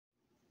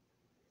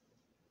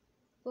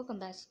Welcome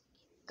back.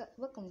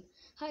 Welcome.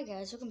 Hi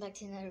guys, welcome back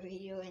to another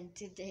video. And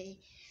today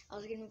I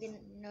was gonna make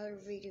another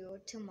video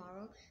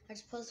tomorrow. I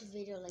just posted a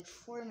video like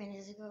 4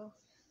 minutes ago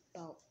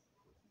about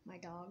my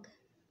dog,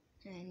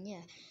 and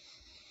yeah,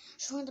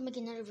 just wanted to make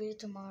another video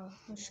tomorrow.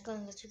 I'm just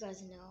gonna let you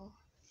guys know,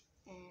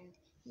 and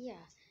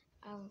yeah,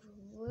 I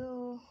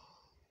will.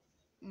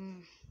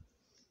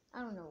 I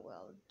don't know what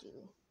I'll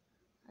do.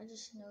 I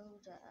just know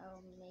that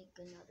I'll make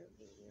another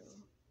video.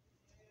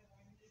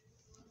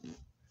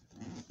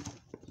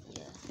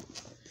 Yeah.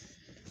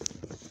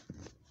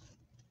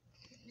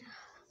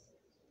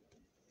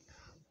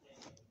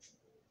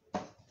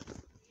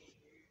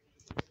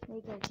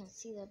 Maybe I can't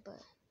see that,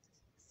 but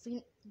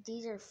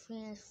these are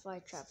Phoenix fly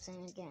traps.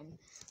 And again,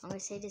 I'm gonna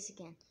say this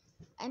again.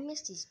 I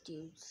miss these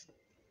dudes.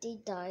 They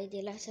died.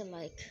 They lasted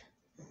like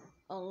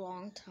a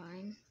long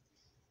time.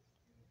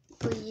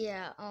 But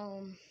yeah,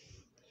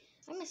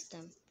 I miss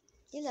them.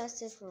 They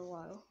lasted for a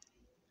while.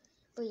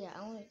 But yeah,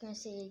 I'm gonna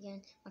say it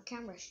again. My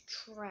camera's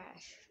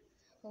trash.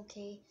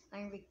 Okay,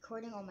 I'm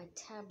recording on my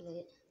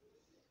tablet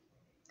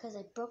because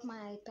I broke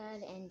my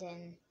iPad and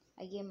then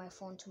I gave my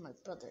phone to my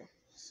brother.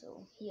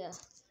 So yeah,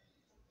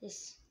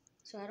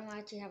 so I don't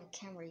actually have a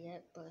camera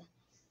yet, but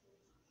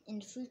in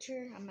the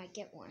future I might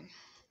get one.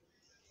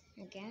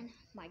 Again,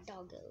 my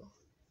doggo.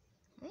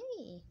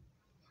 Hey,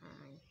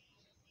 hi.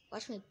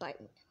 Watch me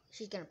bite me.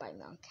 She's gonna bite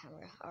me on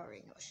camera. I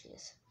already know she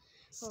is.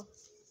 Well,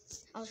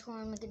 I was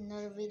going to make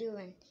another video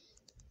and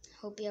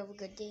hope you have a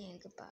good day and goodbye.